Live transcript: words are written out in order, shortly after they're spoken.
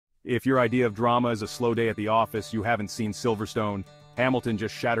If your idea of drama is a slow day at the office, you haven't seen Silverstone. Hamilton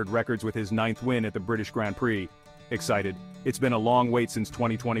just shattered records with his 9th win at the British Grand Prix. Excited? It's been a long wait since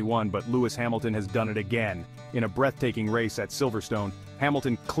 2021, but Lewis Hamilton has done it again. In a breathtaking race at Silverstone,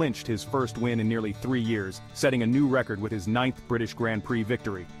 Hamilton clinched his first win in nearly 3 years, setting a new record with his 9th British Grand Prix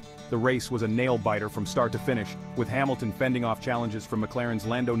victory. The race was a nail-biter from start to finish, with Hamilton fending off challenges from McLaren's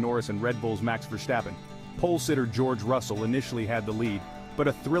Lando Norris and Red Bull's Max Verstappen. Pole-sitter George Russell initially had the lead, but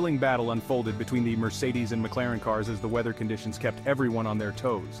a thrilling battle unfolded between the Mercedes and McLaren cars as the weather conditions kept everyone on their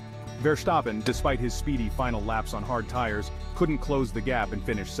toes. Verstappen, despite his speedy final laps on hard tires, couldn't close the gap and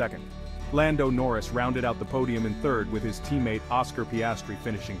finish second. Lando Norris rounded out the podium in third, with his teammate Oscar Piastri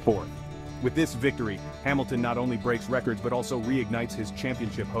finishing fourth. With this victory, Hamilton not only breaks records but also reignites his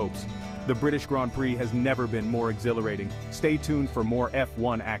championship hopes. The British Grand Prix has never been more exhilarating. Stay tuned for more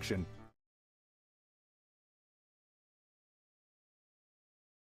F1 action.